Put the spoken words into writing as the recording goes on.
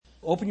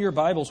Open your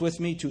Bibles with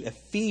me to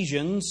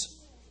Ephesians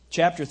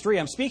chapter 3.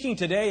 I'm speaking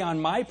today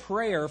on my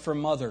prayer for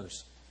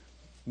mothers.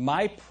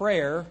 My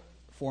prayer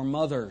for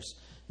mothers.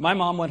 My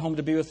mom went home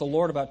to be with the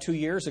Lord about 2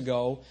 years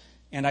ago,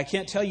 and I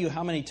can't tell you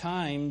how many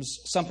times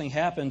something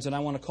happens and I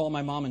want to call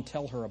my mom and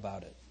tell her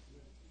about it.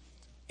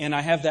 And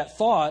I have that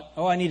thought,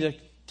 I need to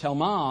tell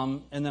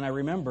Mom, and then I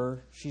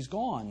remember she's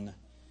gone.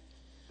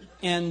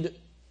 And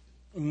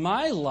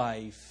my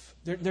life,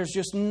 there's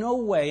just no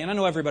way, and I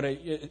know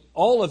everybody,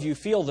 all of you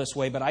feel this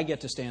way, but I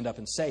get to stand up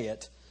and say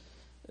it.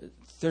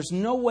 There's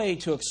no way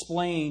to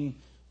explain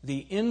the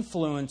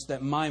influence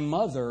that my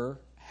mother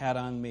had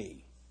on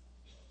me.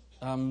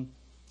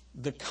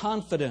 The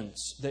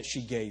confidence that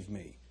she gave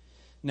me.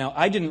 Now,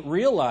 I didn't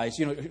realize,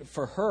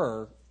 for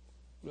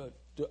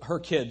her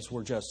kids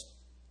were just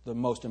the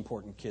most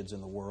important kids in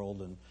the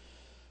world. And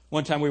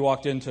one time we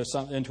walked into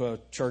a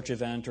church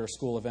event or a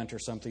school event or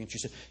something, and she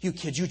said, "You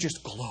kids, you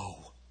just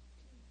glow."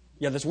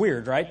 Yeah, that's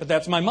weird, right? But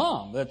that's my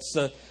mom.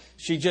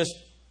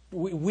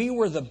 We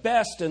were the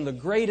best and the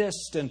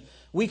greatest, and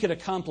we could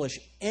accomplish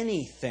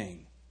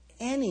anything.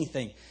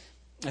 Anything.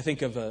 I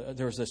think of,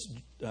 there was this,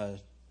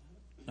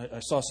 I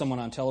saw someone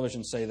on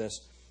television say this.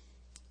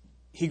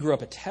 He grew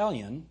up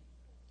Italian,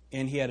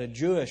 and he had a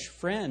Jewish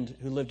friend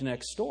who lived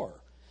next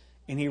door.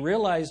 And he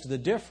realized the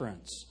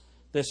difference.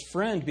 This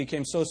friend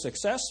became so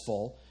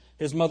successful,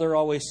 his mother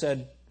always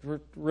said,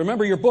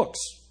 "Remember your books.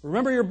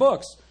 Remember your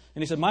books."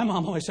 And he said, "My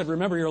mom always said,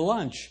 remember your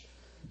lunch."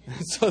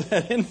 So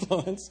that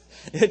influence,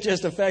 it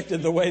just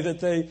affected the way that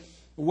they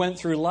went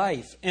through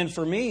life. And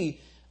for me,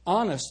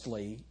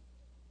 honestly,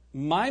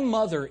 my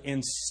mother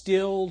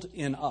instilled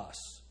in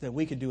us that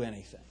we could do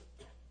anything.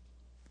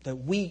 That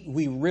we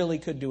really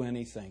could do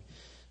anything.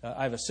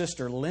 I have a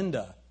sister,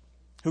 Linda,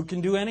 who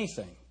can do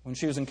anything. When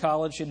she was in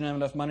college, she didn't have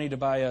enough money to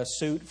buy a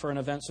suit for an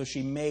event, so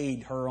she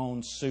made her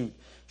own suit.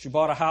 She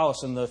bought a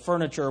house, and the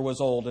furniture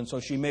was old, and so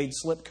she made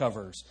slip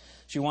covers.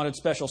 She wanted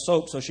special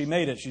soap, so she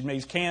made it. She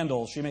made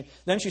candles.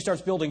 Then she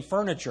starts building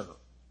furniture.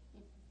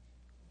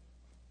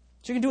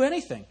 She can do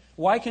anything.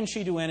 Why can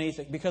she do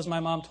anything? Because my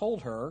mom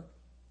told her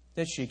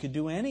that she could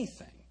do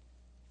anything.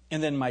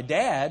 And then my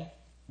dad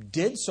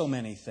did so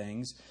many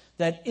things.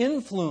 That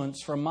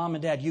influence from mom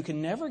and dad, you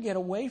can never get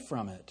away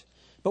from it.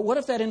 But what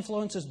if that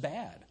influence is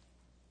bad?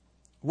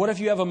 What if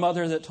you have a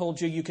mother that told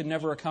you you could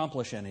never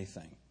accomplish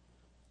anything?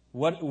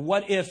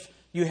 What if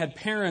you had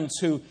parents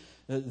who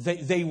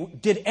they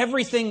did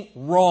everything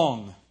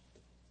wrong?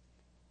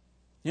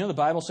 The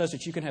Bible says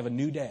that you can have a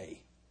new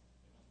day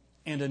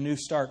and a new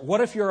start.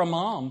 What if you're a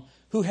mom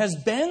who has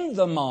been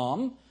the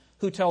mom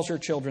who tells her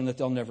children that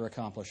they'll never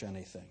accomplish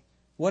anything?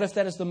 What if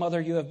that is the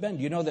mother you have been?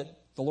 Do you know that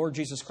the Lord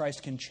Jesus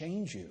Christ can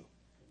change you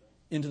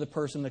into the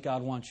person that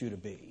God wants you to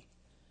be?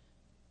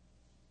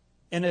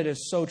 And it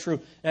is so true.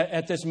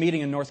 At this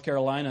meeting in North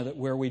Carolina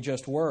where we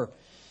just were,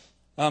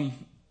 on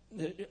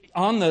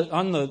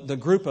the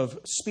group of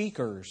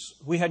speakers,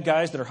 we had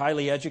guys that are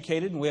highly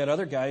educated, and we had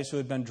other guys who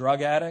had been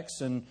drug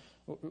addicts and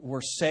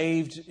were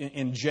saved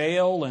in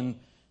jail. And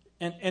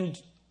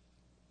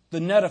the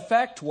net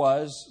effect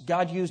was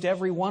God used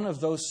every one of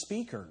those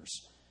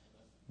speakers.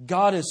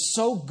 God is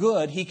so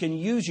good, He can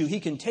use you. He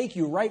can take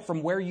you right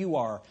from where you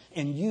are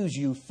and use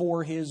you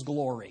for His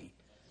glory.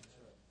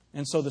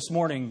 And so this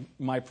morning,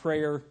 my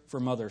prayer for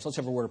mothers. Let's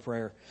have a word of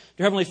prayer.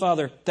 Dear Heavenly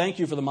Father, thank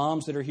you for the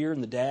moms that are here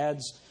and the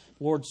dads.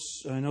 Lord,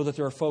 I know that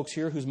there are folks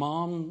here whose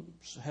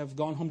moms have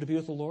gone home to be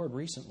with the Lord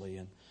recently,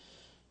 and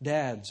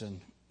dads,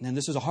 and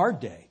this is a hard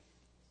day.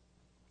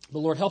 But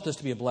Lord, help us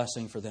to be a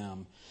blessing for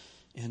them.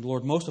 And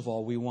Lord, most of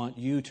all, we want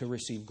you to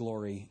receive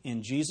glory.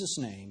 In Jesus'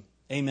 name,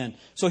 amen.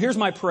 So here's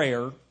my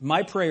prayer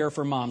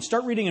for moms.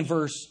 Start reading in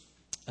verse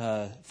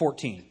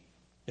 14.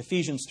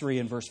 Ephesians 3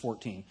 and verse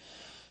 14.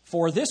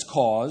 "For this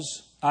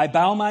cause I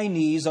bow my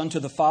knees unto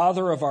the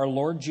Father of our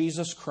Lord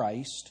Jesus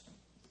Christ,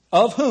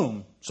 of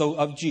whom," so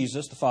of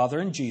Jesus, the Father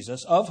and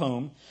Jesus, "of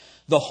whom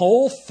the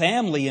whole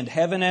family in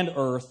heaven and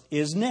earth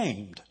is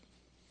named,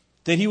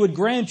 that He would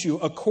grant you,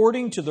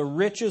 according to the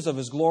riches of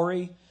His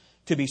glory,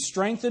 to be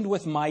strengthened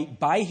with might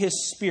by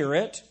His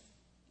Spirit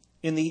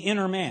in the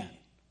inner man,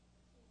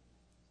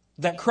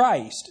 that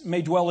Christ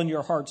may dwell in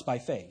your hearts by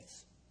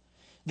faith,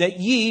 that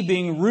ye,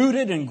 being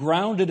rooted and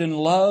grounded in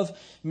love,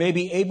 may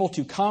be able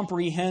to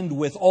comprehend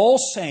with all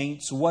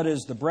saints what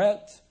is the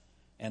breadth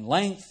and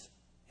length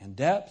and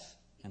depth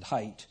and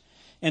height,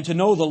 and to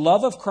know the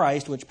love of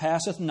Christ which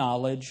passeth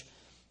knowledge,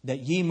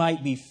 that ye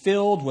might be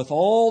filled with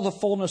all the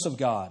fullness of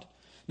God.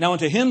 Now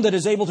unto Him that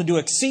is able to do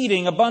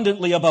exceeding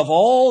abundantly above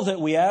all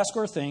that we ask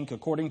or think,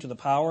 according to the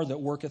power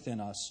that worketh in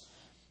us,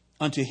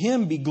 unto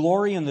Him be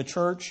glory in the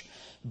church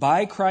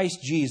by Christ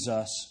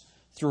Jesus,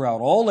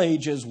 throughout all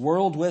ages,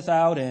 world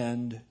without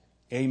end.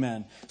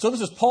 Amen." So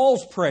this is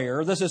Paul's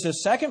prayer. This is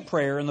his second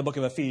prayer in the book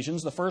of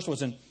Ephesians. The first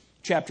was in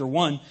chapter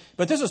 1.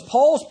 But this is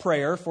Paul's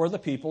prayer for the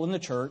people in the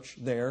church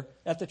there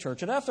at the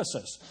church at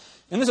Ephesus.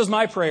 And this is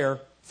my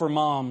prayer for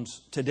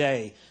moms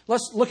today.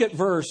 Let's look at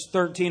verse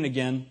 13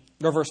 again,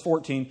 or verse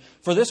 14.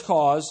 "For this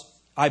cause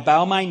I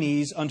bow my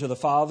knees unto the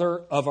Father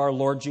of our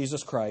Lord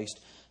Jesus Christ,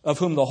 of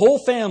whom the whole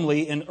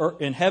family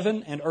in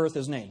heaven and earth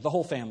is named. The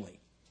whole family.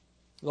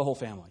 The whole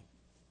family.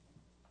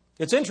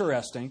 It's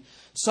interesting.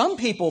 Some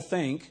people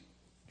think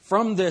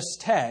from this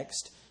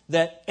text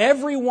that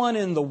everyone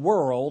in the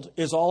world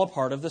is all a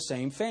part of the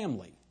same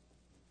family.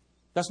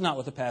 That's not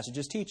what the passage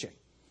is teaching.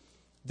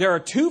 There are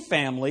two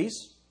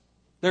families.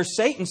 There's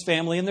Satan's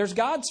family and there's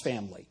God's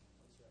family.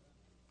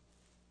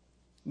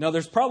 Now,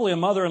 there's probably a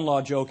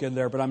mother-in-law joke in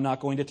there, but I'm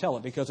not going to tell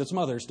it because it's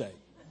Mother's Day.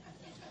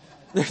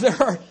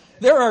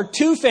 There are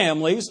two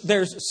families.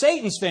 There's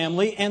Satan's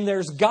family and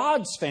there's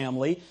God's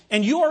family,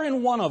 and you are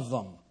in one of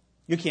them.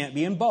 You can't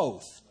be in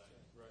both.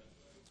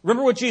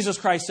 Remember what Jesus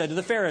Christ said to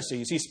the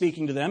Pharisees. He's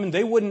speaking to them, and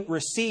they wouldn't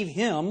receive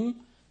Him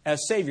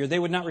as Savior. They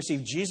would not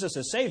receive Jesus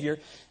as Savior.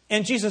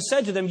 And Jesus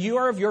said to them, you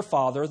are of your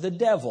father, the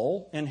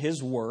devil, and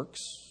his works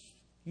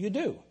you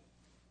do.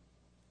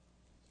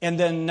 And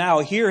then now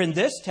here in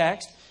this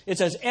text, it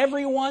says,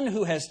 everyone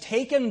who has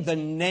taken the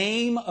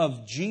name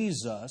of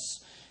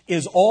Jesus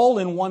is all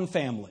in one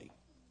family.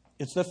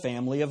 It's the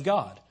family of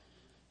God.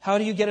 How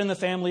do you get in the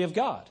family of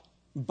God?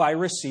 By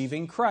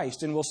receiving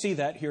Christ. And we'll see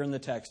that here in the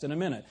text in a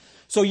minute.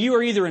 So you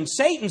are either in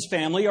Satan's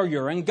family or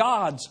you're in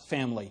God's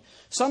family.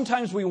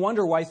 Sometimes we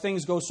wonder why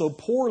things go so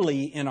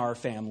poorly in our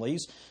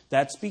families.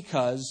 That's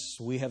because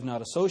we have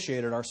not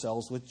associated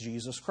ourselves with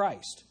Jesus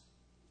Christ.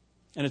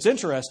 And it's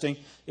interesting,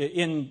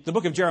 in the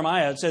book of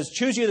Jeremiah, it says,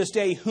 choose you this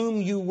day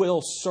whom you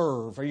will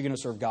serve. Are you going to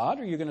serve God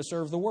or are you going to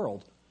serve the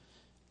world?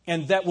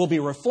 And that will be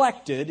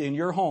reflected in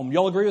your home. You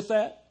all agree with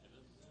that?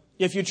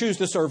 If you choose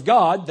to serve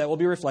God, that will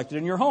be reflected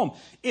in your home.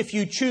 If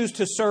you choose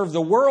to serve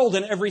the world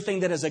and everything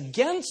that is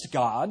against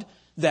God,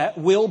 that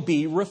will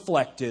be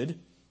reflected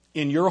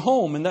in your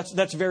home. And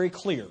that's very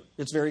clear.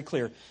 It's very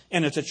clear.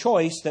 And it's a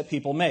choice that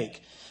people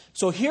make.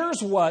 So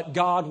here's what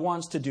God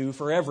wants to do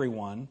for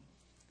everyone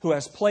who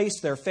has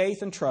placed their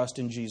faith and trust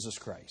in Jesus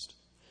Christ.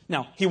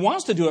 Now, He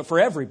wants to do it for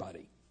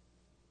everybody.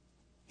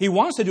 He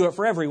wants to do it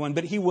for everyone,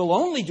 but He will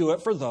only do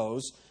it for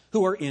those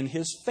who are in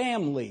His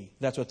family.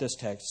 That's what this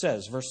text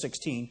says, verse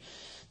 16.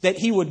 That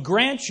He would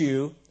grant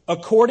you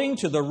according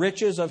to the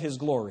riches of His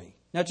glory.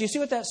 Now, do you see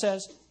what that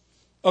says?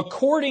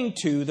 According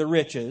to the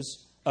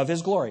riches of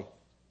His glory.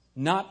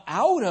 Not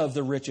out of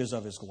the riches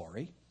of His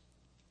glory.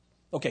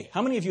 Okay,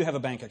 how many of you have a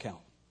bank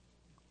account?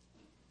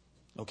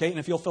 Okay, and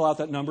if you'll fill out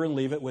that number and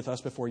leave it with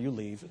us before you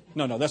leave.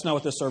 No, that's not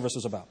what this service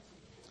is about.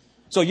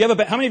 So you have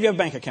how many of you have a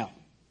bank account?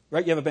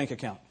 Right, you have a bank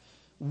account.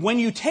 When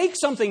you take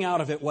something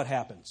out of it, what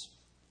happens?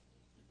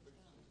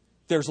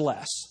 There's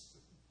less.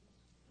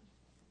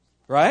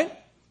 Right?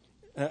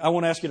 I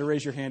won't ask you to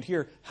raise your hand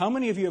here. How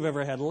many of you have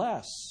ever had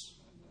less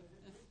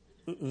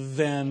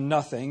than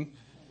nothing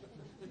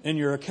in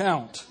your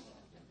account?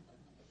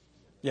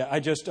 Yeah, I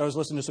was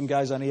listening to some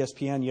guys on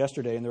ESPN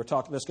yesterday, and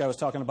this guy was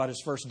talking about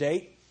his first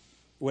date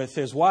with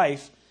his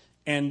wife,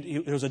 and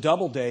it was a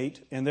double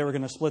date, and they were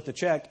going to split the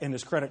check, and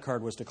his credit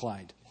card was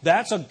declined.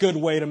 That's a good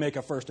way to make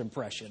a first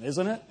impression,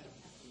 isn't it?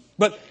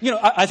 But,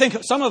 I think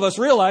some of us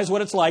realize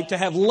what it's like to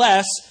have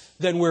less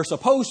than we're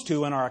supposed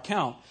to in our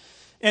account.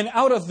 And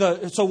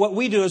so what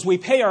we do is we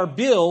pay our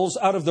bills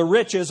out of the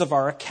riches of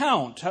our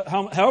account.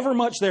 However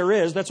much there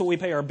is, that's what we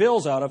pay our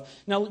bills out of.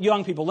 Now,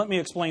 young people, let me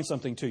explain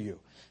something to you.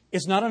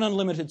 It's not an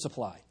unlimited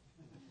supply.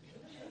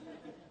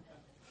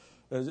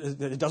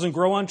 It doesn't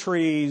grow on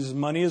trees.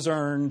 Money is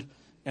earned,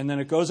 and then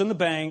it goes in the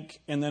bank,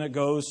 and then it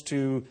goes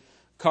to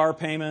car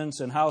payments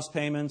and house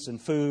payments and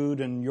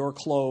food and your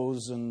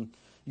clothes and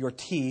your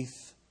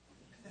teeth.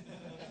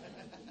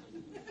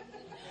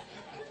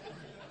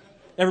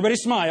 Everybody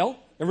smile.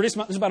 Everybody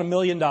smile. There's about $1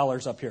 million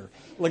up here.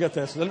 Look at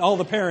this. And all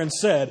the parents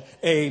said,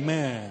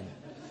 amen.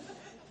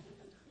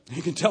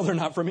 You can tell they're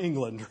not from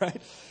England,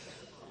 right?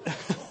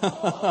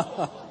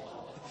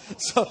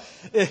 So,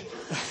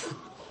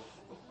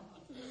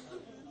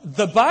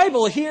 the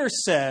Bible here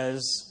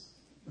says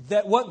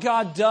that what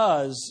God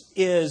does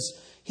is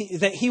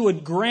that He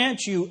would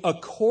grant you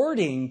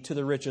according to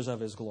the riches of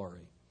His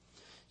glory.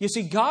 You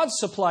see, God's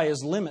supply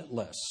is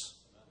limitless.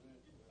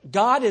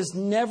 God is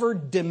never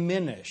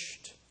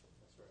diminished.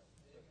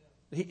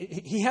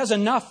 He has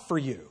enough for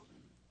you.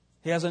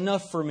 He has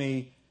enough for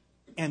me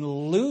and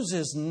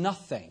loses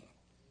nothing.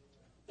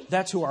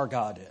 That's who our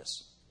God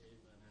is.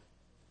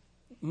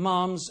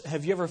 Moms,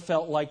 have you ever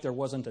felt like there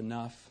wasn't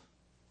enough?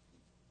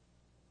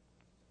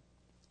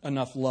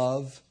 Enough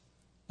love?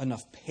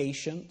 Enough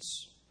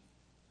patience?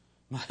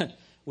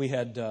 We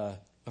had a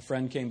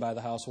friend came by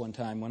the house one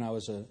time when I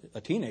was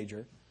a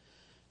teenager.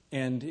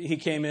 And he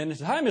came in and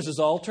said, "Hi, Mrs.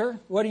 Alter.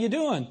 What are you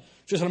doing?"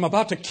 She said, "I'm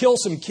about to kill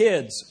some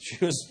kids."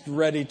 She was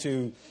ready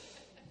to,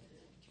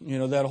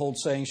 that old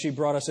saying, she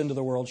brought us into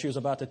the world. She was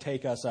about to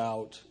take us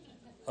out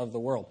of the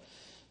world.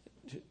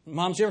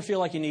 Moms, you ever feel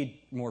like you need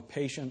more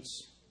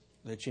patience?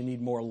 That you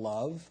need more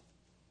love?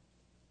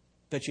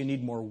 That you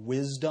need more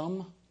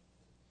wisdom?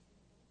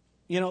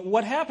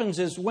 What happens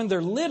is when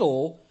they're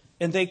little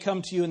and they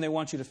come to you and they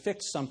want you to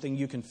fix something,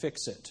 you can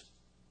fix it.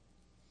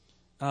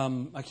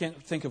 I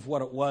can't think of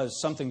what it was.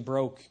 Something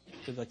broke,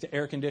 like the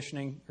air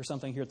conditioning or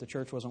something here at the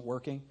church wasn't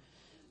working.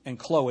 And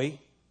Chloe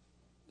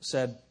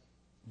said,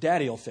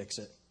 Daddy will fix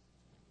it.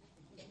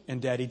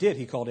 And Daddy did.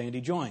 He called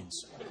Andy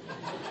Joins.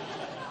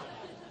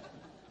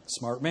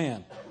 Smart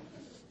man.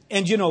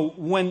 And you know,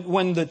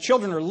 when the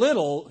children are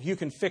little, you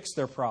can fix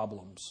their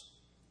problems.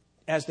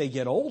 As they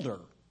get older,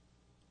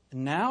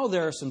 now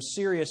there are some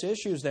serious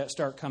issues that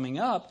start coming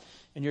up,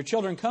 and your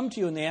children come to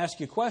you and they ask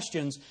you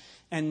questions,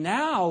 and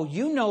now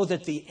you know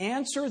that the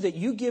answer that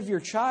you give your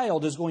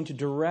child is going to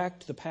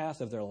direct the path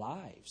of their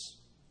lives.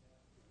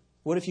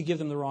 What if you give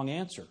them the wrong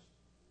answer?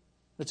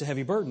 That's a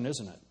heavy burden,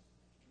 isn't it?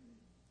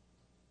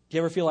 Do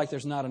you ever feel like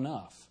there's not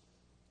enough?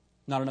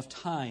 Not enough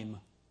time.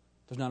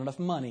 There's not enough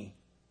money.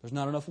 There's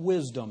not enough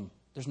wisdom.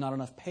 There's not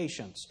enough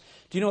patience.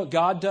 Do you know what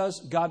God does?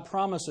 God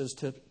promises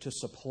to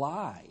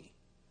supply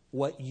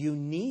what you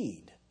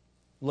need.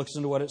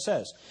 Listen to what it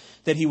says.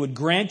 That He would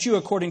grant you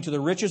according to the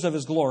riches of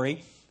His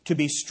glory to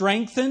be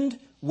strengthened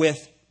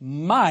with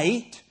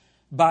might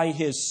by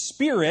His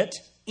Spirit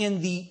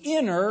in the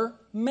inner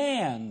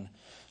man.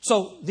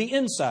 So the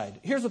inside.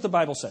 Here's what the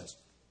Bible says.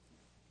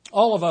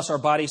 All of us are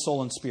body,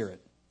 soul, and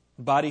spirit.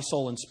 Body,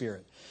 soul, and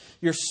spirit.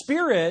 Your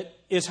spirit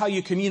is how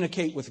you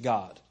communicate with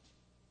God.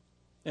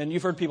 And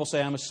you've heard people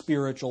say, I'm a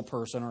spiritual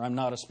person or I'm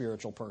not a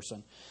spiritual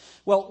person.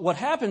 Well, what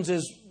happens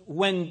is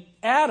when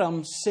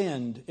Adam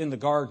sinned in the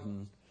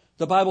garden,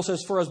 the Bible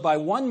says, for as by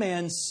one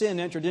man sin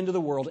entered into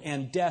the world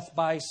and death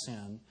by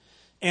sin.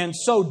 And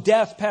so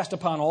death passed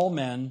upon all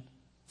men,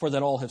 for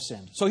that all have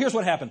sinned. So here's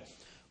what happened.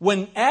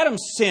 When Adam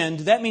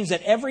sinned, that means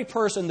that every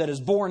person that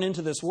is born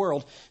into this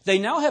world, they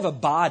now have a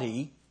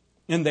body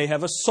and they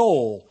have a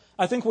soul.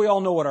 I think we all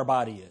know what our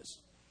body is,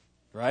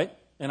 right?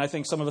 And I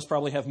think some of us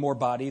probably have more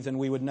body than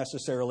we would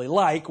necessarily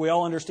like. We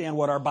all understand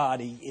what our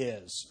body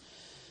is.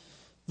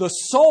 The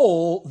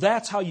soul,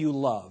 that's how you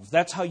love.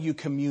 That's how you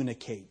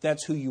communicate.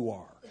 That's who you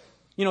are.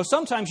 You know,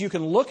 sometimes you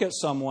can look at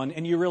someone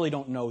and you really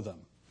don't know them.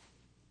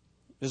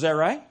 Is that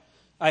right?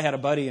 I had a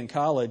buddy in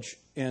college,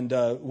 and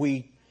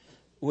we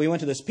went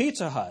to this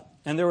Pizza Hut.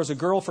 And there was a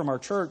girl from our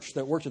church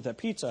that worked at that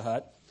Pizza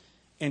Hut,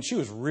 and she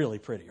was really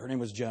pretty. Her name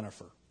was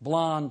Jennifer.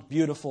 Blonde,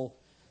 beautiful.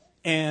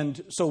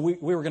 And so we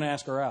were going to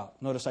ask her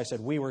out. Notice I said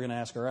we were going to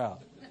ask her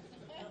out.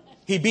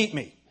 He beat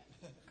me.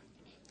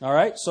 All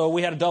right? So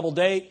we had a double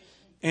date.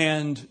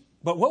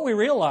 But what we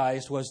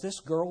realized was this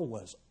girl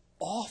was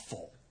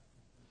awful.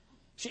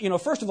 She,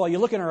 first of all, you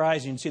look in her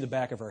eyes and you can see the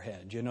back of her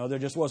head. There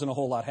just wasn't a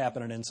whole lot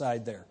happening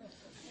inside there.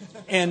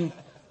 And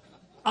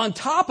on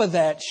top of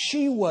that,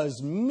 she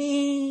was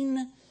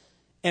mean.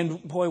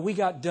 And boy, we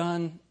got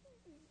done.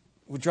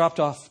 We dropped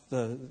off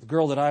the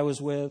girl that I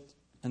was with.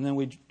 And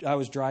then I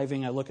was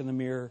driving. I look in the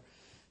mirror.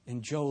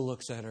 And Joe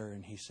looks at her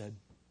and he said,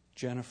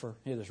 Jennifer.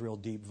 He had this real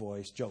deep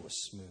voice. Joe was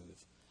smooth.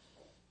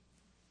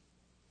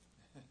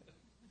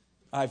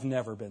 I've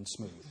never been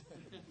smooth.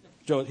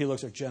 Joe, he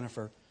looks at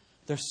Jennifer.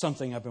 There's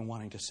something I've been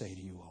wanting to say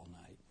to you all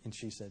night. And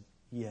she said,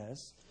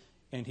 yes.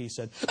 And he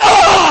said,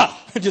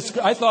 ah!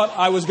 I thought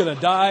I was going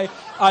to die.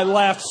 I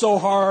laughed so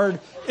hard.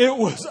 It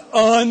was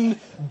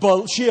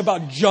unbelievable. She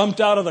about jumped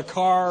out of the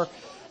car.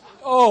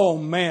 Oh,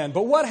 man.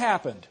 But what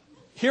happened?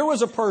 Here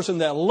was a person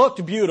that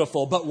looked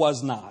beautiful but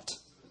was not.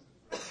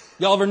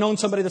 Y'all ever known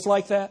somebody that's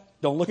like that?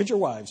 Don't look at your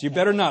wives. You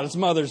better not. It's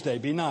Mother's Day.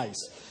 Be nice.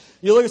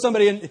 You look at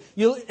somebody and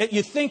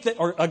you think that,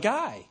 or a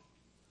guy.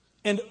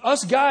 And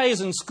us guys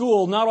in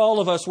school, not all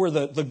of us were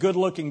the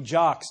good-looking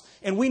jocks.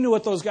 And we knew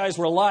what those guys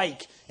were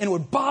like. And it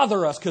would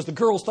bother us because the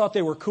girls thought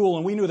they were cool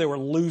and we knew they were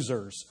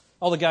losers.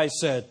 All the guys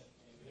said,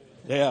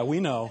 yeah, we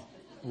know.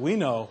 We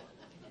know.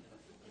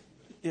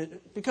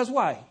 Because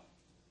why?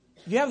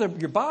 You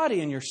have your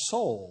body and your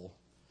soul.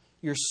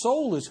 Your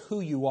soul is who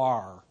you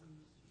are,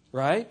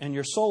 right? And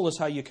your soul is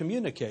how you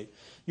communicate.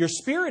 Your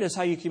spirit is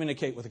how you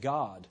communicate with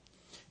God.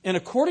 And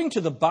according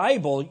to the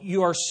Bible,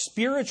 you are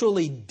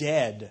spiritually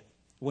dead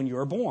when you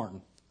are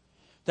born.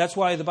 That's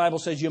why the Bible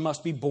says you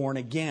must be born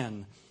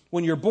again.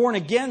 When you're born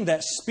again,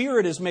 that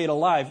spirit is made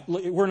alive.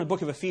 We're in the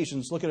book of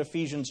Ephesians. Look at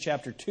Ephesians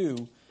chapter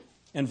 2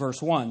 and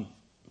verse 1.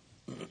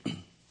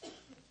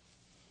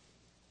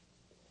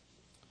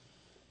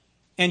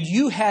 And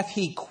you hath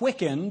He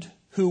quickened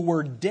who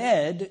were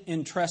dead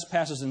in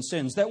trespasses and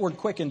sins. That word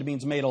quickened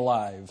means made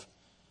alive.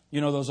 You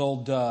know those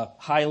old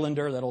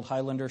Highlander, that old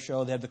Highlander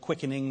show? They had the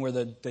quickening where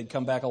they'd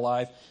come back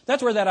alive.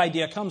 That's where that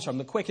idea comes from.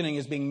 The quickening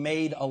is being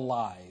made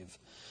alive.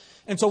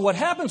 And so what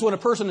happens when a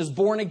person is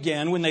born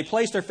again, when they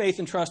place their faith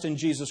and trust in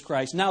Jesus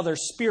Christ, now their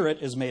spirit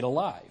is made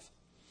alive.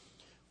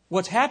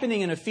 What's happening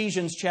in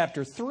Ephesians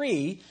chapter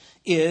 3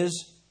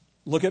 is,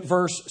 look at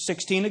verse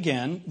 16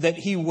 again, that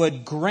He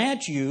would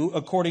grant you,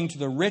 according to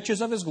the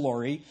riches of His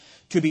glory,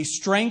 to be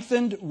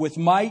strengthened with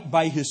might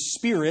by His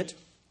Spirit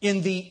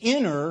in the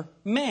inner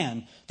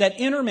man. That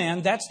inner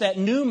man, that's that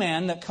new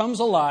man that comes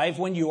alive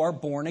when you are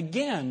born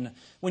again.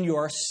 When you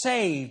are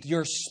saved,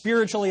 you're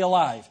spiritually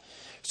alive.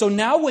 So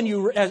now when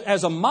you,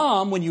 as a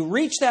mom, when you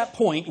reach that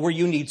point where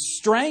you need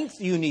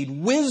strength, you need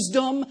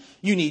wisdom,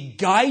 you need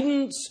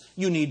guidance,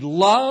 you need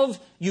love,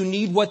 you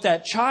need what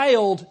that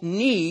child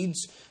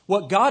needs,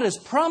 what God is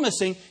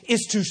promising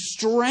is to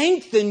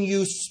strengthen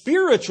you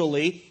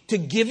spiritually to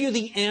give you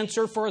the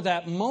answer for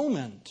that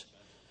moment.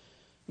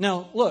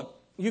 Now, look,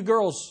 you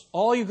girls,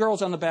 all you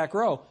girls on the back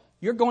row,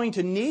 you're going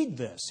to need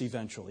this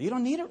eventually. You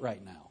don't need it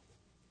right now.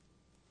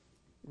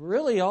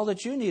 Really, all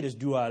that you need is,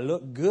 do I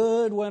look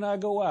good when I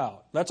go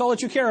out? That's all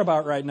that you care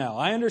about right now.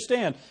 I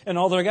understand. And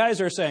all the guys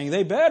are saying,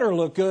 they better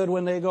look good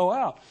when they go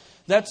out.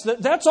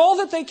 That's all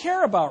that they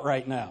care about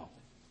right now.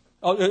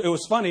 Oh, it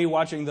was funny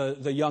watching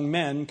the young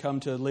men come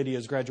to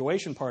Lydia's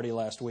graduation party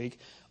last week.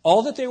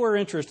 All that they were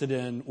interested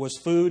in was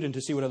food and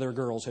to see what other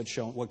girls had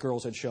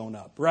shown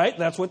up, right?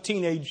 That's what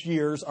teenage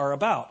years are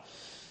about.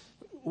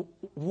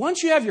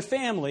 Once you have your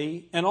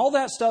family and all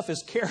that stuff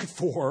is cared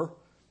for,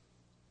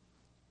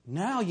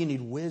 now you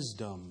need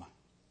wisdom.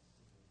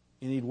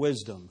 You need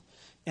wisdom.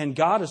 And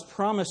God is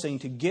promising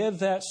to give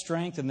that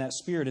strength and that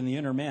spirit in the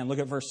inner man. Look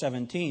at verse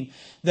 17.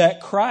 That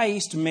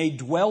Christ may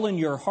dwell in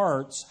your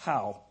hearts.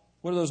 How?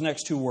 What are those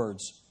next two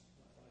words?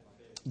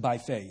 By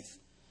faith.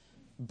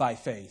 By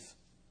faith.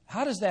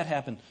 How does that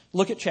happen?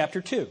 Look at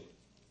chapter 2.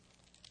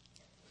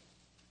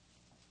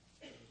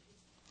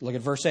 Look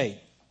at verse 8.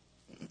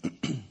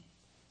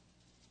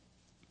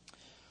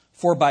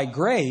 For by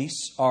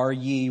grace are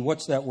ye,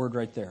 what's that word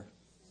right there?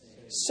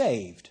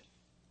 Saved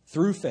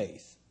through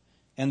faith.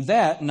 And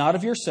that not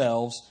of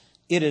yourselves,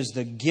 it is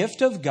the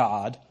gift of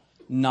God,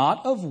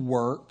 not of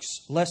works,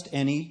 lest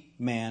any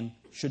man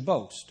should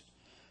boast.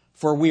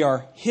 For we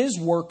are His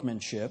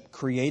workmanship,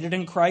 created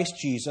in Christ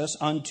Jesus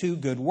unto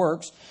good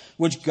works,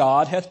 which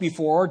God hath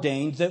before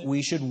ordained that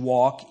we should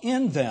walk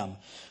in them.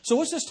 So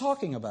what's this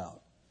talking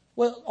about?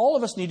 Well, all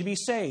of us need to be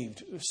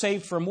saved.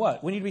 Saved from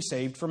what? We need to be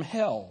saved from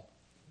hell.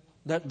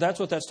 That's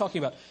what that's talking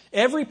about.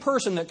 Every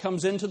person that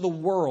comes into the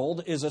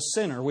world is a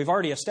sinner. We've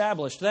already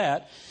established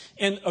that.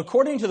 And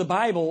according to the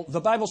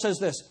Bible says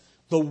this: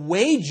 the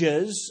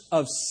wages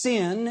of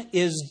sin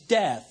is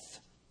death.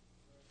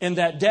 And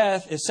that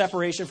death is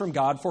separation from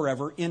God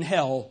forever in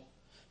hell.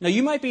 Now,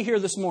 you might be here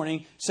this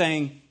morning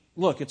saying,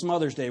 look, it's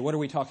Mother's Day. What are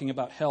we talking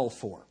about hell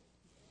for?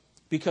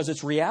 Because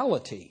it's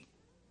reality.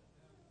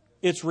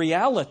 It's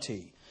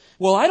reality.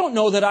 Well, I don't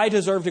know that I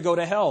deserve to go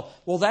to hell.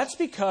 Well, that's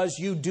because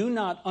you do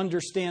not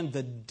understand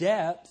the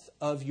depth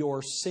of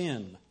your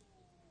sin.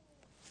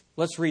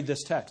 Let's read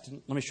this text.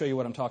 Let me show you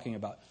what I'm talking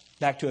about.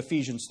 Back to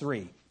Ephesians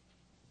 3.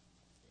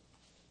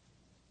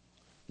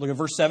 Look at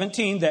verse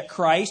 17. That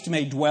Christ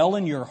may dwell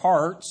in your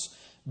hearts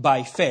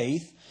by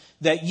faith,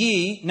 that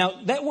ye...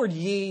 Now, that word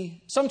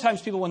ye,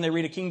 sometimes people when they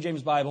read a King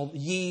James Bible,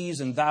 ye's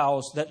and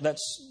thous,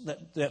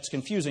 that's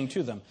confusing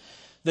to them.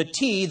 The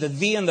T, the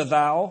thee and the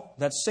thou,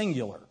 that's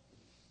singular.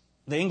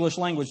 The English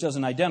language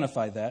doesn't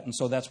identify that, and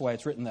so that's why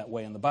it's written that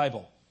way in the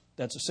Bible.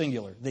 That's a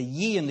singular. The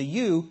ye and the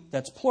you,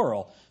 that's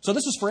plural. So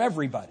this is for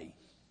everybody.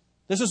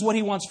 This is what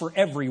He wants for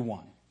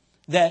everyone.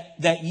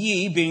 That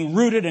ye, being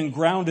rooted and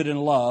grounded in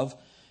love,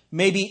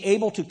 may be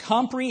able to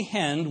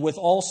comprehend with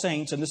all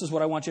saints, and this is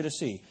what I want you to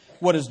see,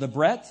 what is the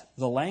breadth,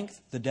 the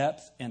length, the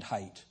depth, and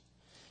height.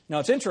 Now,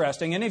 it's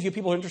interesting. Any of you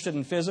people interested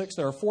in physics,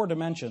 there are 4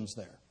 dimensions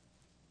there.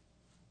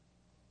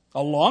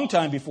 A long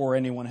time before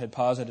anyone had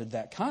posited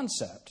that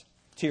concept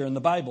here in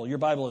the Bible. Your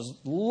Bible is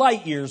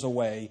light years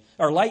away,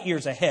 or light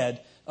years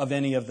ahead of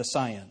any of the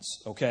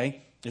science,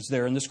 okay? It's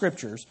there in the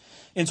Scriptures.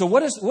 And so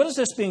what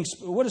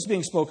is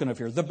being spoken of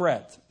here? The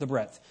breadth, the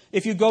breadth.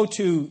 If you go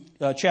to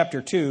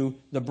chapter 2,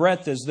 the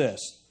breadth is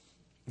this.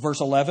 Verse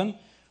 11,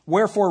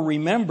 wherefore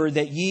remember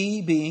that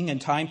ye being in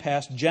time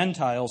past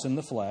Gentiles in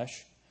the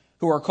flesh,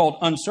 who are called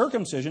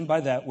uncircumcision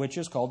by that which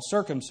is called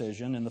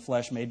circumcision in the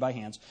flesh made by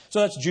hands. So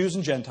that's Jews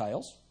and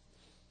Gentiles.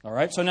 All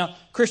right, so now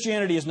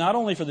Christianity is not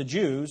only for the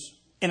Jews,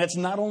 and it's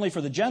not only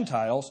for the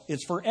Gentiles,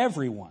 it's for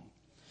everyone.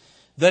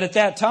 That at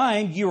that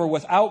time you were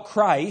without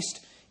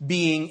Christ,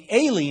 being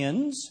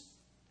aliens,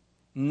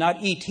 not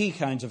ET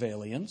kinds of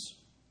aliens,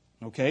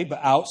 okay, but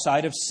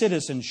outside of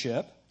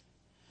citizenship.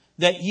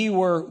 That ye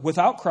were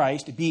without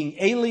Christ, being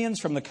aliens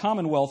from the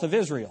commonwealth of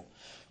Israel.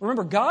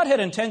 Remember, God had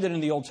intended in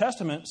the Old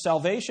Testament,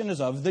 salvation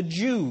is of the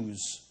Jews.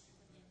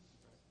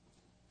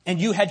 And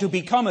you had to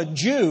become a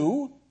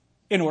Jew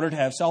in order to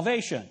have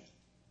salvation.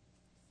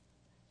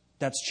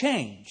 That's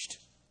changed.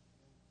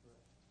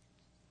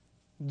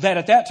 That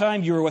at that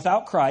time you were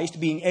without Christ,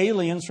 being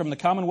aliens from the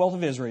commonwealth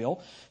of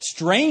Israel,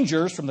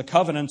 strangers from the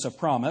covenants of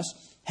promise,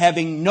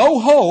 having no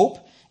hope,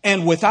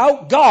 and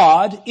without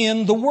God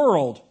in the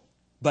world.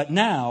 But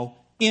now,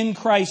 in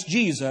Christ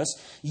Jesus,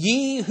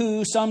 ye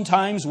who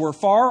sometimes were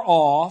far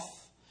off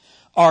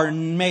are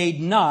made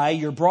nigh,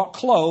 you're brought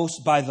close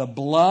by the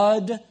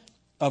blood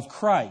of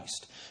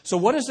Christ. So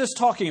what is this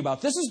talking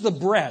about? This is the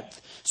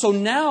breadth. So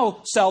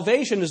now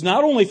salvation is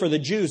not only for the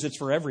Jews, it's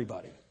for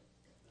everybody.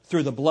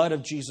 Through the blood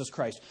of Jesus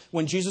Christ.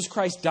 When Jesus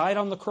Christ died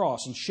on the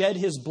cross and shed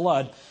His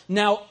blood,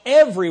 now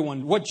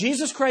everyone, what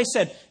Jesus Christ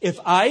said, if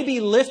I be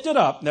lifted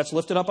up, that's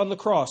lifted up on the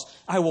cross,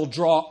 I will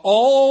draw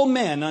all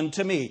men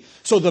unto me.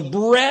 So the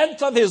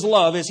breadth of His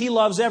love is He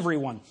loves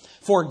everyone.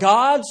 For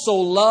God so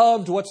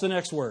loved, what's the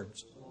next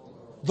words?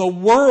 The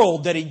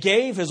world, that He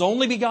gave His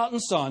only begotten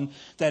Son,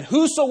 that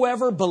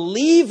whosoever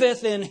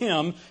believeth in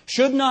Him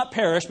should not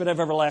perish but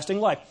have everlasting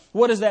life.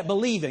 What is that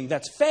believing?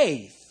 That's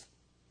faith.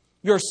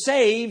 You're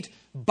saved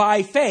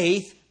by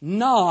faith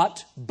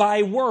not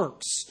by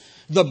works.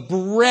 The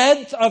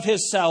breadth of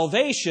His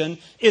salvation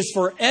is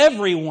for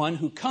everyone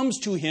who comes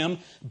to Him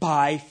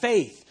by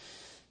faith.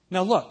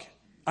 Now look,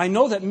 I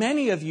know that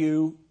many of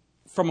you,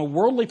 from a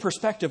worldly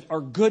perspective,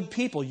 are good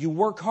people. You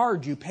work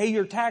hard, you pay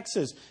your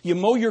taxes, you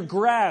mow your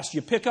grass,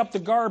 you pick up the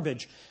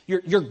garbage.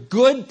 You're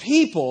good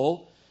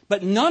people,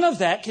 but none of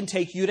that can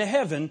take you to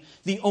heaven.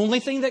 The only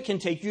thing that can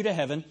take you to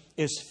heaven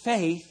is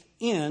faith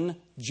in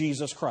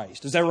Jesus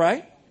Christ. Is that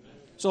right?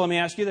 So let me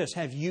ask you this.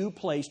 Have you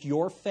placed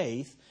your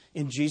faith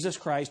in Jesus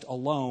Christ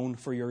alone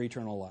for your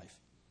eternal life?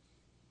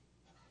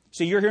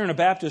 See, you're here in a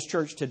Baptist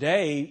church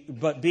today,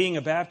 but being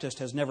a Baptist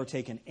has never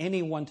taken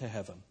anyone to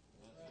heaven.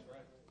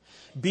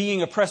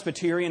 Being a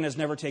Presbyterian has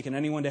never taken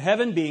anyone to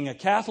heaven. Being a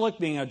Catholic,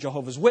 being a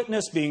Jehovah's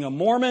Witness, being a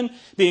Mormon,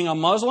 being a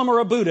Muslim or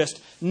a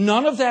Buddhist,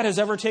 none of that has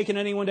ever taken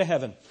anyone to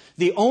heaven.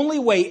 The only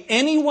way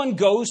anyone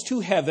goes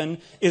to heaven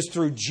is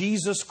through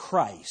Jesus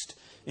Christ.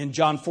 In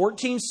John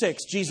 14:6,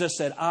 Jesus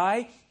said,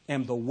 I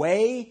am the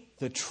way,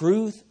 the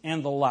truth,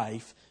 and the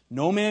life.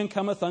 No man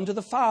cometh unto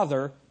the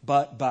Father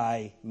but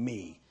by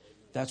me.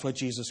 That's what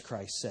Jesus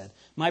Christ said.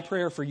 My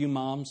prayer for you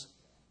moms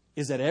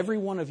is that every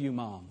one of you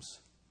moms,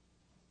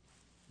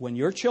 when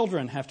your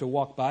children have to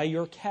walk by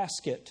your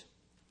casket,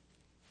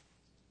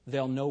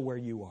 they'll know where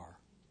you are.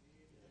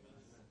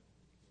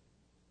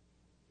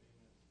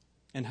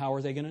 And how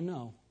are they going to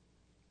know?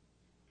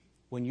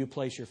 When you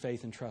place your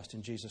faith and trust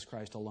in Jesus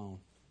Christ alone,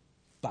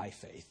 by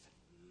faith.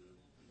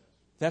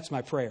 That's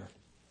my prayer.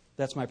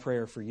 That's my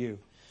prayer for you.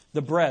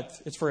 The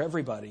breadth, it's for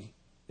everybody.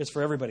 It's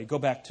for everybody. Go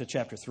back to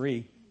chapter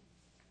 3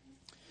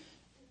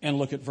 and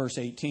look at verse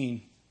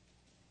 18.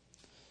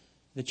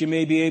 That you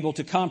may be able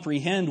to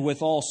comprehend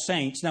with all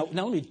saints. Now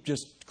let me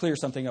just clear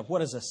something up.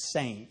 What is a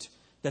saint?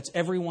 That's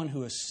everyone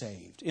who is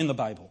saved in the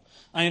Bible.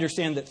 I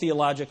understand that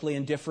theologically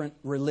in different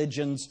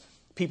religions,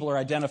 people are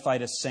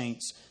identified as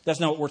saints. That's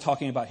not what we're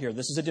talking about here.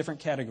 This is a different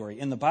category.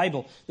 In the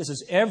Bible, this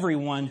is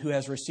everyone who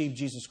has received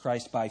Jesus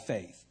Christ by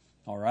faith.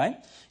 All right?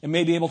 And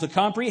may be able to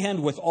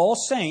comprehend with all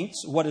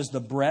saints what is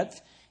the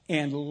breadth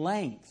and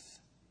length.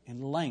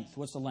 And length,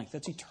 what's the length?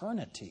 That's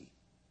eternity.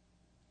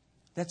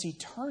 That's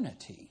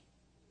eternity.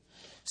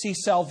 See,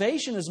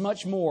 salvation is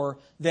much more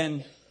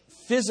than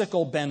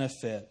physical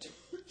benefit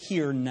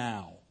here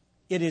now.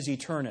 It is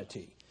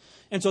eternity.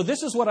 And so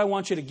this is what I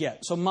want you to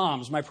get. So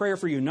moms, my prayer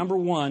for you, number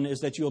one, is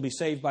that you will be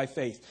saved by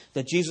faith.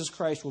 That Jesus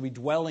Christ will be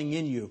dwelling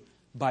in you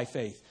by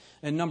faith.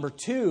 And number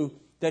two,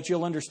 that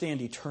you'll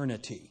understand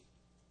eternity.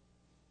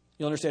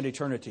 You'll understand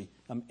eternity.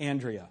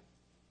 Andrea,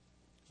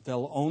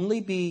 they'll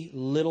only be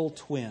little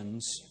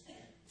twins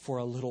for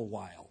a little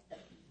while.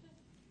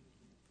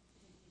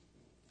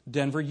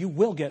 Denver, you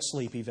will get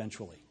sleep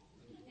eventually.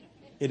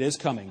 It is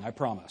coming, I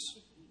promise.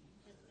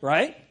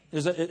 Right?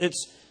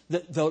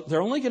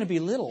 They're only going to be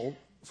little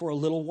for a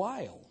little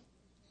while.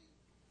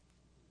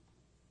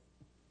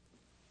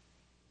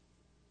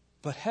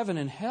 But heaven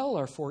and hell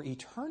are for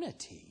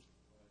eternity.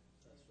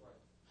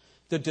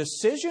 The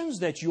decisions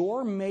that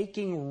you're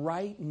making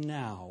right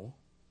now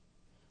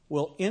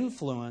will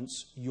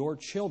influence your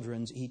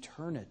children's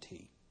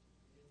eternity.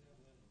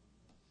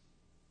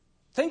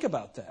 Think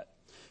about that.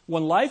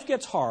 When life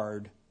gets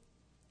hard,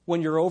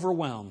 when you're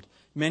overwhelmed,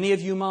 many of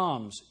you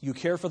moms, you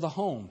care for the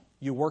home.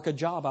 You work a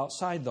job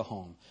outside the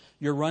home.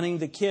 You're running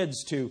the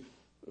kids to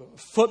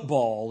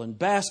football and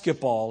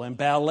basketball and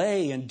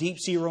ballet and deep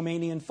sea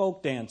Romanian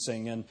folk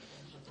dancing and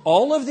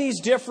all of these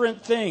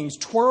different things,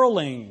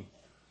 twirling,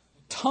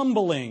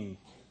 tumbling,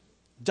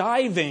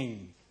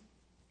 diving,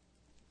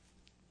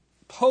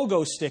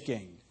 pogo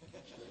sticking.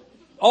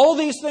 All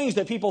these things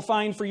that people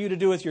find for you to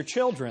do with your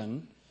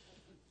children,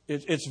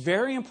 it's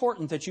very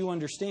important that you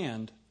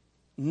understand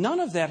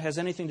none of that has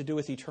anything to do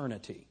with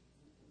eternity.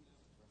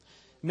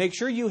 Make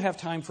sure you have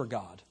time for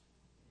God.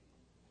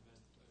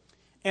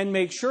 And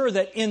make sure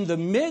that in the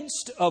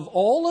midst of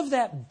all of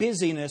that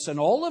busyness and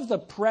all of the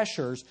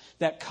pressures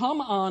that come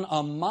on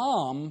a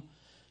mom,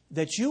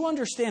 that you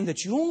understand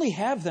that you only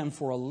have them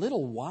for a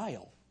little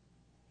while.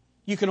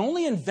 You can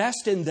only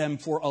invest in them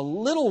for a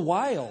little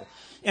while.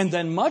 And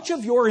then much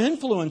of your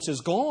influence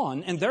is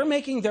gone and they're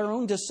making their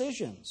own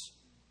decisions.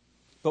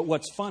 But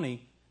what's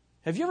funny,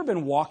 have you ever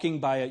been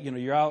walking by,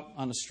 you're out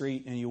on the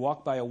street and you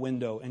walk by a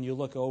window and you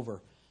look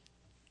over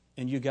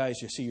and you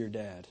guys, you see your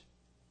dad.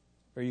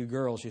 Or you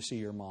girls, you see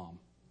your mom.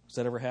 Has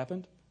that ever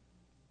happened?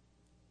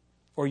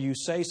 Or you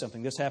say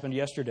something. This happened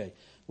yesterday.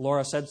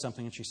 Laura said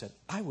something and she said,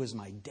 I was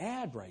my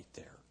dad right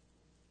there.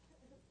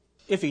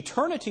 If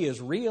eternity is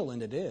real,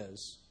 and it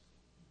is,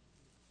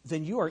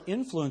 then you are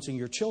influencing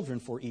your children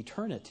for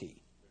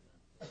eternity.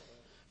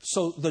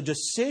 So the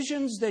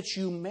decisions that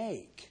you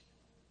make.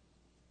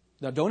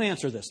 Now don't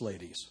answer this,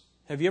 ladies.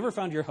 Have you ever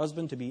found your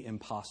husband to be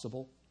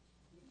impossible?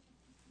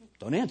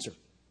 Don't answer.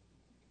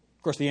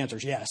 Of course, the answer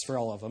is yes for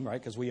all of them,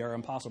 right? Because we are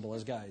impossible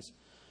as guys.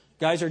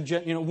 Guys are,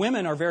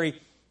 women are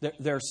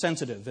they're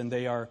sensitive, and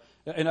they are,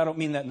 and I don't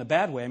mean that in a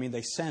bad way. I mean,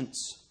 they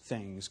sense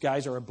things.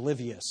 Guys are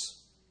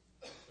oblivious,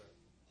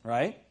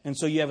 right? And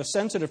so you have a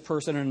sensitive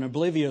person and an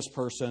oblivious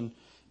person.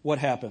 What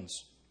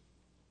happens?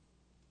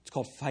 It's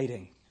called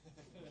fighting.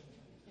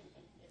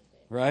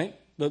 right?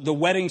 The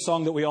wedding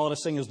song that we all ought to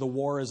sing is "The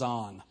War Is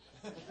On."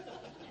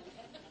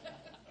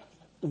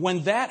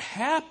 When that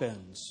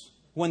happens,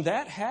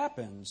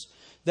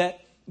 that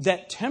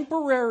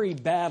temporary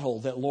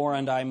battle that Laura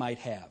and I might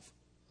have,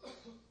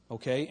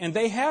 okay, and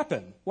they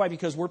happen. Why?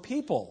 Because we're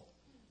people,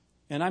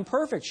 and I'm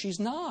perfect. She's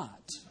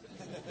not.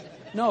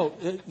 No,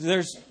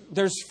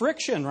 there's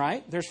friction,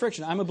 right? There's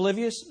friction. I'm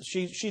oblivious.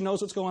 She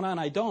knows what's going on.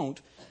 I don't.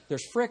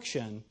 There's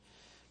friction.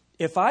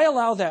 If I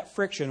allow that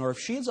friction, or if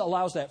she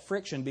allows that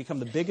friction become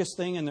the biggest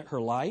thing in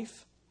her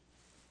life,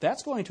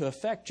 that's going to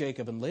affect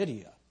Jacob and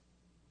Lydia.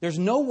 There's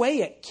no way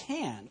it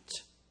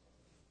can't.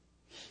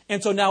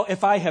 And so now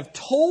if I have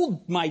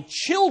told my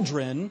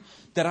children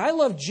that I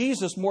love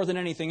Jesus more than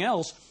anything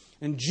else,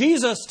 and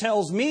Jesus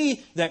tells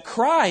me that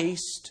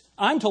Christ,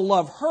 I'm to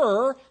love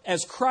her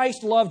as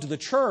Christ loved the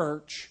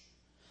church,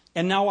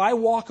 and now I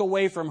walk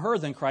away from her,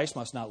 then Christ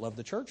must not love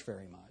the church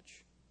very much.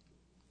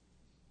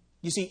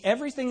 You see,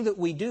 everything that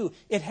we do,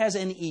 it has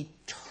an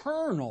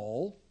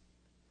eternal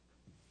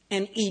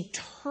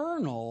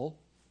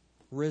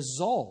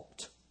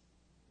result.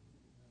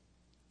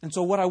 And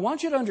so what I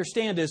want you to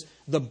understand is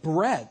the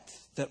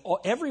breadth that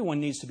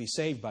everyone needs to be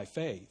saved by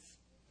faith.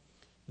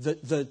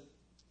 The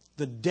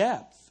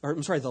depth, or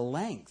I'm sorry, the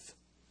length.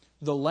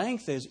 The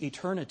length is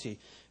eternity.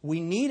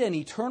 We need an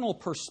eternal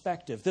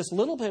perspective. This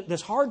little bit,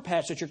 this hard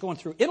patch that you're going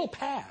through, it'll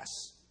pass.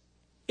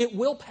 It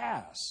will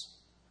pass.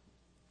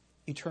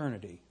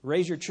 Eternity.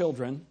 Raise your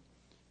children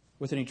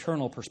with an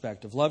eternal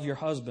perspective. Love your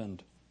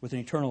husband with an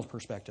eternal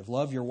perspective.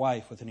 Love your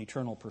wife with an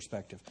eternal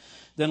perspective.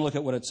 Then look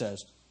at what it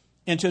says.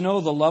 And to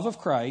know the love of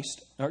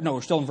Christ,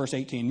 we're still in verse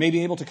 18, may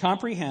be able to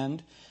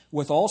comprehend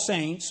with all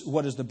saints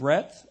what is the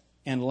breadth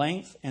and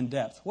length and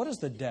depth. What is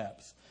the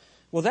depth?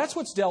 Well, that's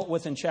what's dealt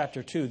with in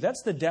chapter 2.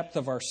 That's the depth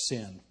of our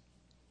sin.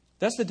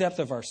 That's the depth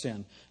of our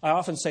sin. I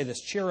often say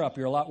this, cheer up,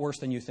 you're a lot worse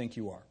than you think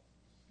you are.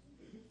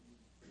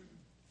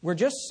 We're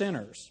just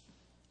sinners.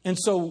 And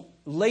so,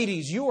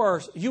 ladies, you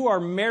are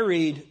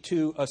married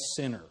to a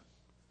sinner.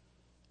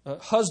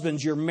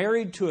 Husbands, you're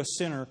married to a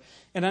sinner.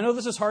 And I know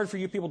this is hard for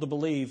you people to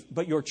believe,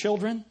 but your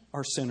children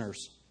are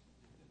sinners.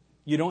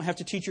 You don't have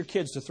to teach your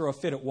kids to throw a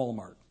fit at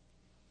Walmart.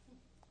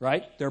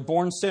 Right? They're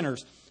born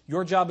sinners.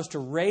 Your job is to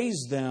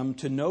raise them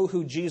to know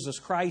who Jesus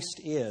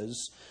Christ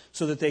is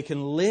so that they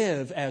can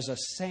live as a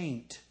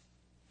saint.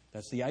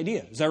 That's the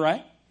idea. Is that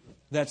right?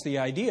 That's the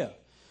idea.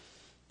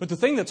 But the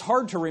thing that's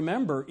hard to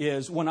remember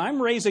is when I'm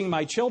raising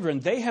my children,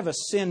 they have a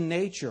sin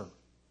nature.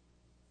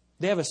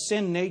 They have a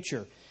sin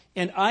nature.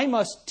 And I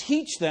must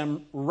teach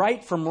them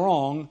right from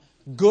wrong,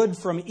 good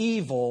from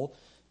evil,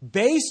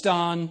 based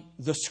on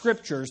the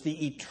Scriptures,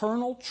 the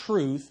eternal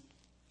truth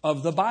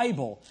of the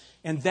Bible.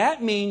 And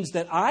that means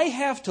that I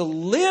have to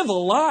live a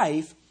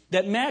life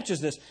that matches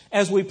this.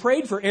 As we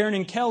prayed for Aaron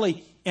and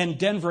Kelly and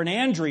Denver and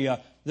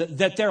Andrea,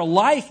 that their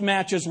life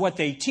matches what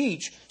they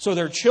teach so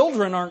their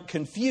children aren't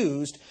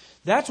confused.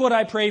 That's what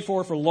I pray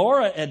for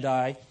Laura and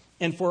I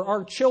and for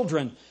our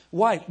children.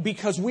 Why?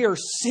 Because we are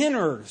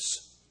sinners.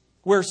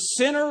 We're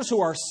sinners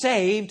who are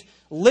saved,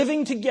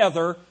 living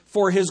together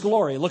for His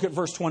glory. Look at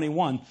verse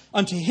 21.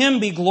 Unto Him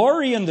be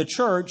glory in the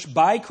church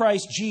by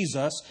Christ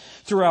Jesus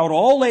throughout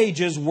all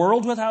ages,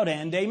 world without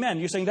end. Amen.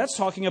 You're saying that's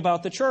talking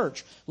about the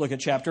church. Look at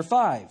chapter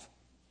 5.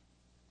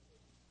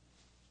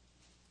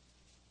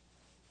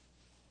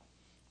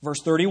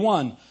 Verse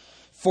 31.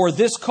 For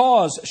this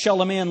cause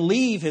shall a man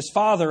leave his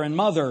father and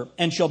mother,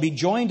 and shall be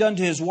joined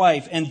unto his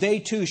wife, and they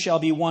two shall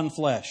be one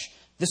flesh.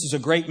 This is a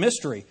great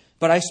mystery,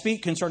 but I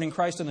speak concerning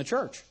Christ and the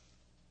church.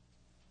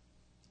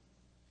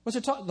 What's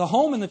it talking? The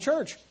home and the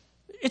church.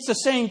 It's the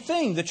same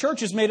thing. The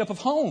church is made up of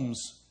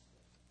homes.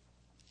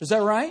 Is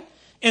that right?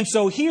 And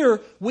so here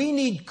we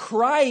need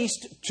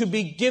Christ to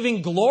be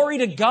giving glory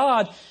to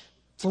God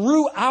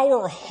through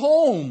our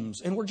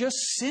homes. And we're just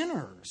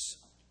sinners.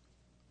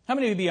 How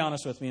many of you be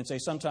honest with me and say,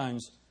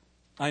 sometimes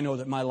I know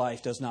that my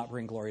life does not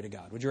bring glory to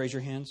God? Would you raise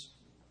your hands?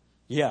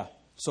 Yeah.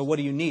 So what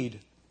do you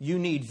need? You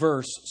need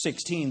verse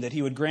 16, that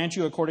He would grant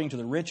you according to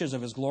the riches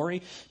of His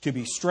glory to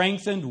be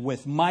strengthened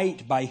with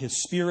might by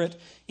His Spirit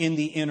in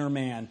the inner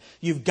man.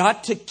 You've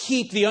got to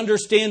keep the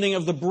understanding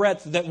of the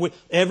breadth that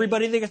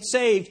everybody that gets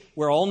saved,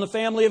 we're all in the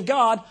family of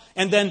God.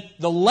 And then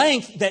the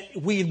length that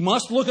we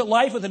must look at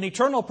life with an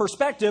eternal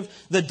perspective,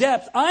 the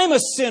depth. I'm a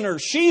sinner.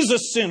 She's a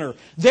sinner.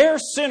 They're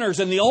sinners.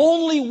 And the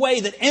only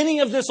way that any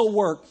of this will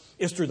work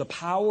is through the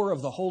power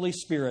of the Holy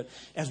Spirit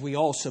as we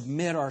all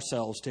submit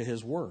ourselves to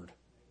His Word.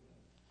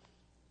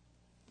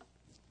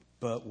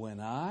 But when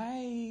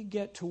I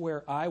get to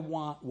where I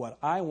want what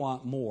I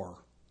want more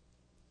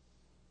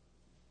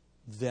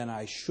than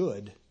I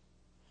should,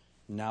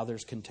 now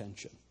there's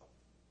contention.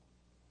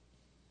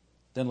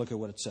 Then look at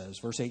what it says.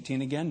 Verse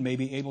 18 again, may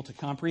be able to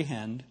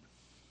comprehend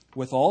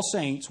with all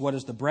saints what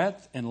is the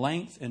breadth and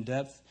length and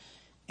depth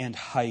and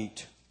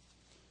height.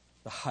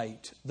 The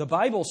height. The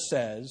Bible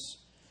says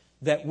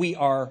that we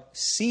are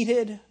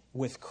seated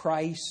with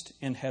Christ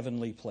in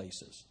heavenly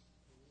places.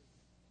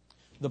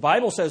 The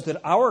Bible says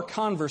that our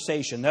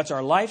conversation, that's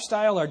our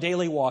lifestyle, our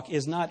daily walk,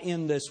 is not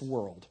in this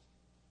world.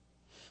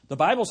 The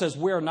Bible says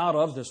we're not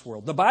of this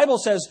world. The Bible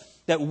says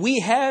that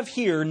we have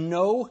here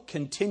no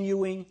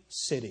continuing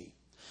city.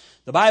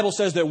 The Bible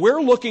says that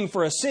we're looking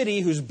for a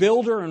city whose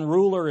builder and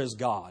ruler is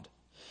God.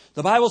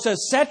 The Bible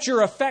says, set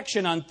your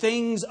affection on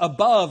things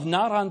above,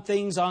 not on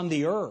things on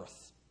the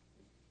earth.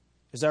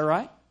 Is that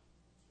right?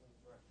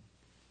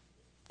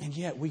 And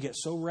yet we get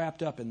so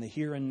wrapped up in the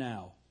here and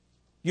now.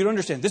 You don't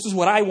understand. This is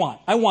what I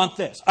want. I want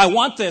this. I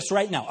want this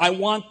right now. I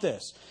want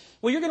this.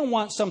 Well, you're going to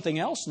want something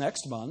else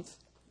next month.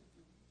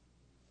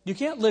 You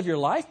can't live your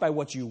life by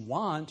what you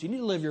want. You need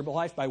to live your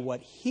life by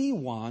what He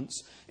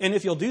wants. And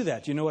if you'll do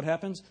that, you know what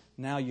happens?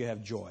 Now you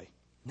have joy.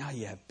 Now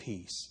you have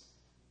peace.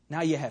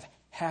 Now you have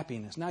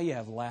happiness. Now you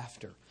have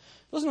laughter.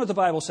 Listen to what the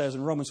Bible says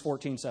in Romans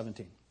 14:17.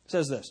 It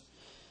says this,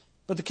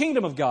 but the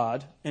kingdom of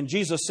God, and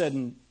Jesus said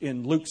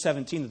in Luke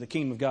 17 that the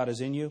kingdom of God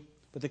is in you,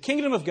 but the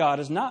kingdom of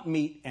God is not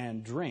meat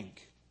and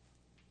drink,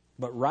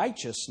 but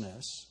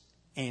righteousness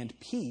and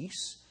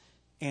peace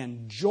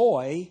and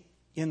joy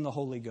in the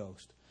Holy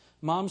Ghost.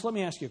 Moms, let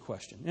me ask you a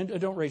question. And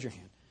don't raise your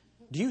hand.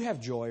 Do you have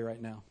joy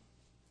right now?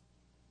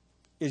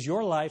 Is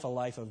your life a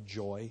life of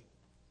joy?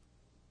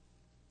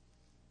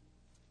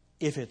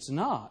 If it's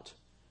not,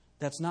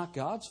 that's not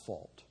God's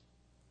fault.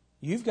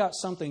 You've got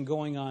something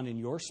going on in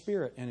your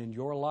spirit and in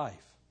your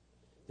life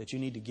that you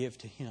need to give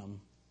to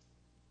Him.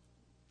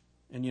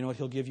 And you know what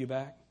He'll give you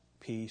back?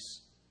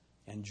 Peace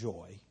and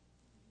joy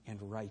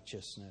and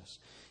righteousness.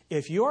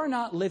 If you're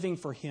not living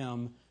for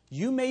Him,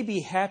 you may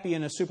be happy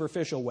in a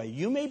superficial way.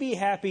 You may be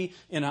happy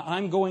in a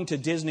I'm going to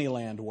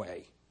Disneyland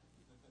way.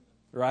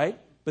 Right?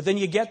 But then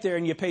you get there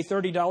and you pay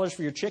 $30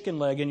 for your chicken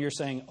leg and you're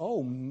saying,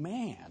 oh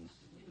man.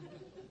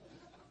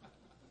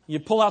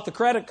 You pull out the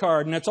credit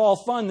card and it's all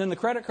fun. Then the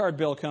credit card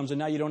bill comes and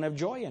now you don't have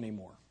joy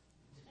anymore.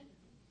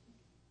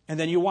 And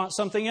then you want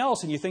something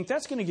else and you think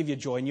that's going to give you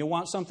joy and you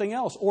want something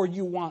else. Or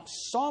you want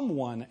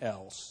someone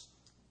else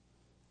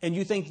and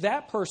you think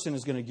that person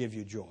is going to give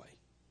you joy.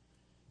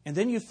 And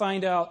then you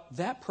find out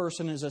that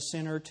person is a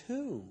sinner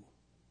too.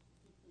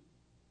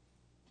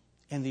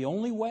 And the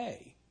only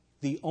way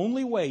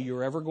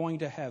you're ever going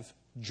to have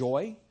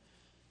joy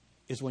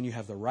is when you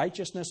have the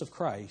righteousness of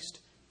Christ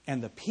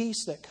and the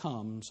peace that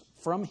comes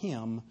from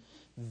Him.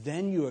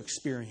 Then you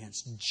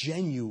experience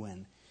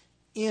genuine,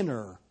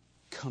 inner,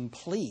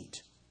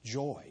 complete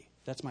joy.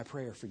 That's my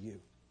prayer for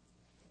you.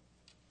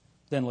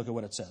 Then look at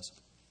what it says.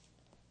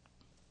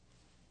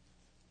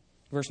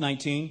 Verse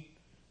 19,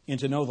 and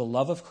to know the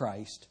love of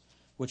Christ,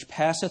 which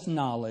passeth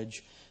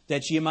knowledge,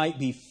 that ye might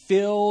be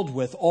filled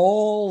with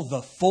all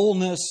the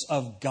fullness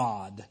of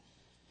God.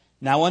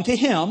 Now unto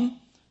Him,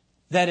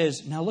 that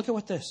is, now look at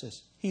what this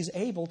is. He's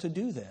able to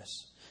do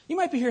this. You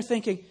might be here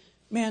thinking,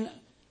 man,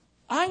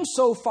 I'm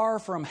so far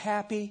from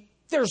happy.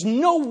 There's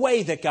no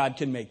way that God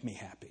can make me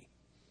happy.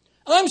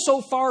 I'm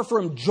so far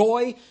from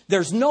joy.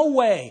 There's no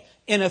way.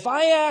 And if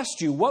I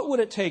asked you, what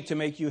would it take to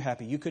make you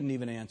happy? You couldn't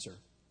even answer.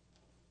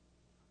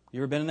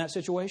 You ever been in that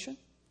situation?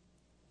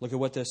 Look at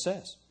what this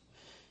says.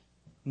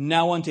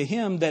 Now unto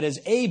Him that is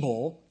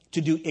able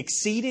to do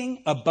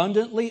exceeding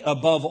abundantly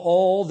above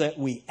all that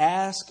we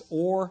ask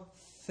or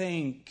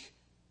think,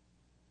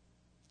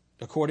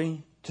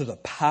 according to the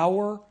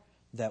power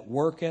that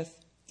worketh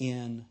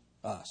in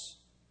us.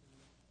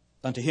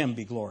 Unto Him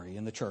be glory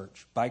in the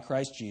church by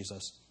Christ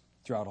Jesus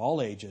throughout all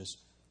ages,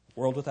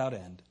 world without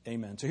end.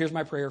 Amen. So here's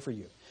my prayer for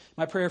you.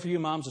 My prayer for you,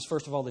 moms, is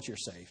first of all that you're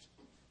saved.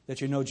 That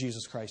you know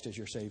Jesus Christ as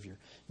your Savior.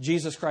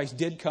 Jesus Christ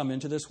did come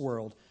into this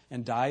world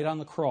and died on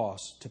the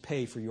cross to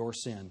pay for your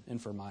sin and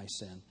for my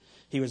sin.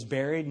 He was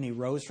buried and He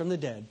rose from the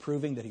dead,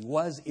 proving that He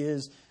was,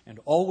 is, and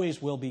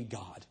always will be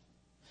God.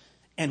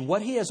 And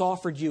what He has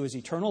offered you is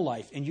eternal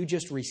life, and you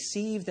just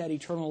receive that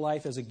eternal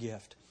life as a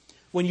gift.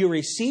 When you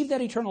receive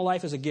that eternal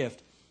life as a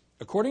gift,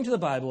 according to the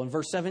Bible, in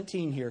verse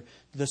 17 here,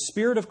 the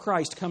Spirit of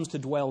Christ comes to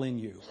dwell in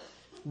you.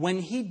 When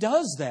He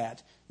does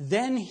that,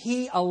 then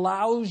He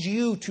allows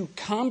you to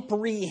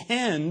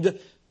comprehend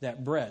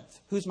that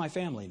breadth. Who's my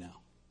family now?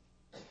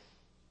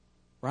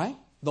 Right?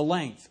 The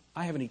length.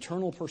 I have an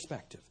eternal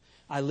perspective.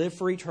 I live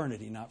for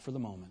eternity, not for the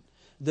moment.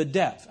 The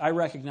depth. I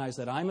recognize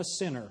that I'm a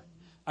sinner.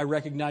 I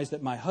recognize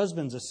that my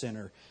husband's a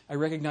sinner. I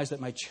recognize that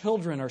my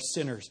children are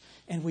sinners.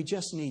 And we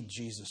just need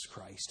Jesus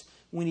Christ.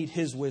 We need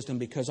His wisdom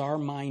because our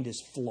mind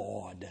is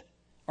flawed.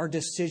 Our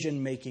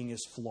decision making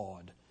is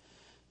flawed.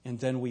 And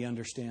then we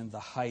understand the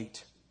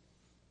height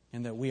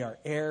and that we are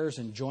heirs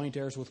and joint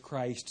heirs with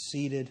Christ,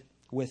 seated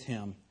with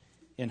Him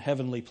in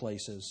heavenly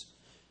places.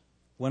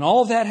 When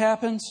all of that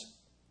happens,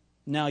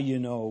 now you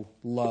know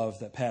love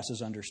that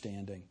passes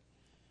understanding.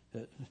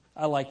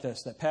 I like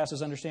this, that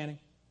passes understanding.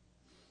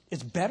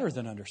 It's better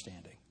than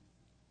understanding.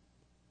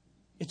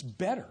 It's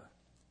better.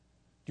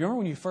 Do you remember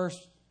when you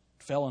first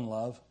fell in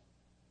love?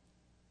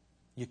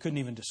 You couldn't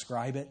even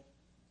describe it.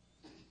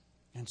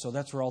 And so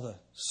that's where all the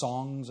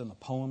songs and the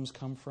poems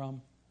come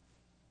from.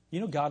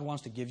 You know, God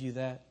wants to give you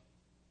that.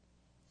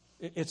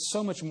 It's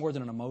so much more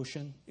than an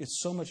emotion. It's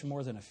so much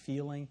more than a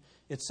feeling.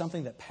 It's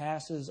something that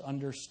passes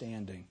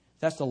understanding.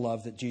 That's the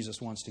love that Jesus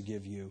wants to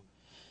give you.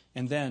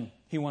 And then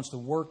He wants to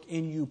work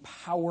in you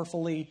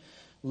powerfully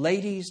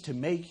ladies, to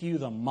make you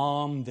the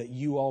mom that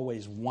you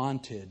always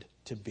wanted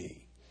to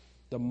be.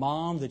 The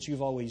mom that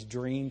you've always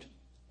dreamed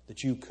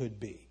that you could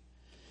be.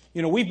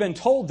 You know, we've been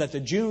told that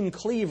the June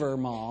Cleaver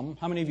mom,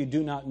 how many of you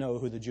do not know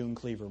who the June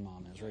Cleaver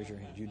mom is? Raise your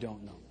hand. You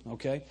don't know.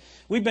 Okay?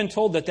 We've been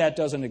told that that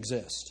doesn't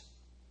exist.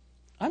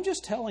 I'm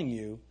just telling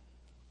you,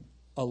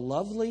 a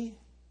lovely,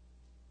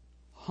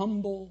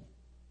 humble,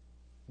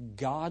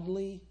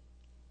 godly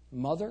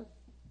mother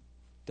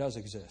does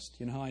exist.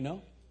 You know how I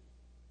know?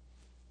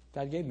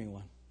 God gave me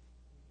one.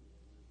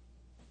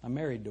 I'm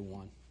married to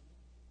one.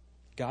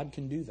 God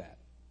can do that.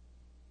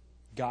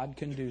 God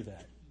can do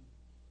that.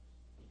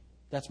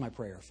 That's my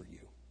prayer for you.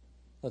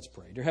 Let's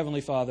pray. Dear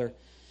Heavenly Father,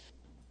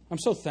 I'm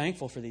so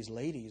thankful for these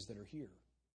ladies that are here.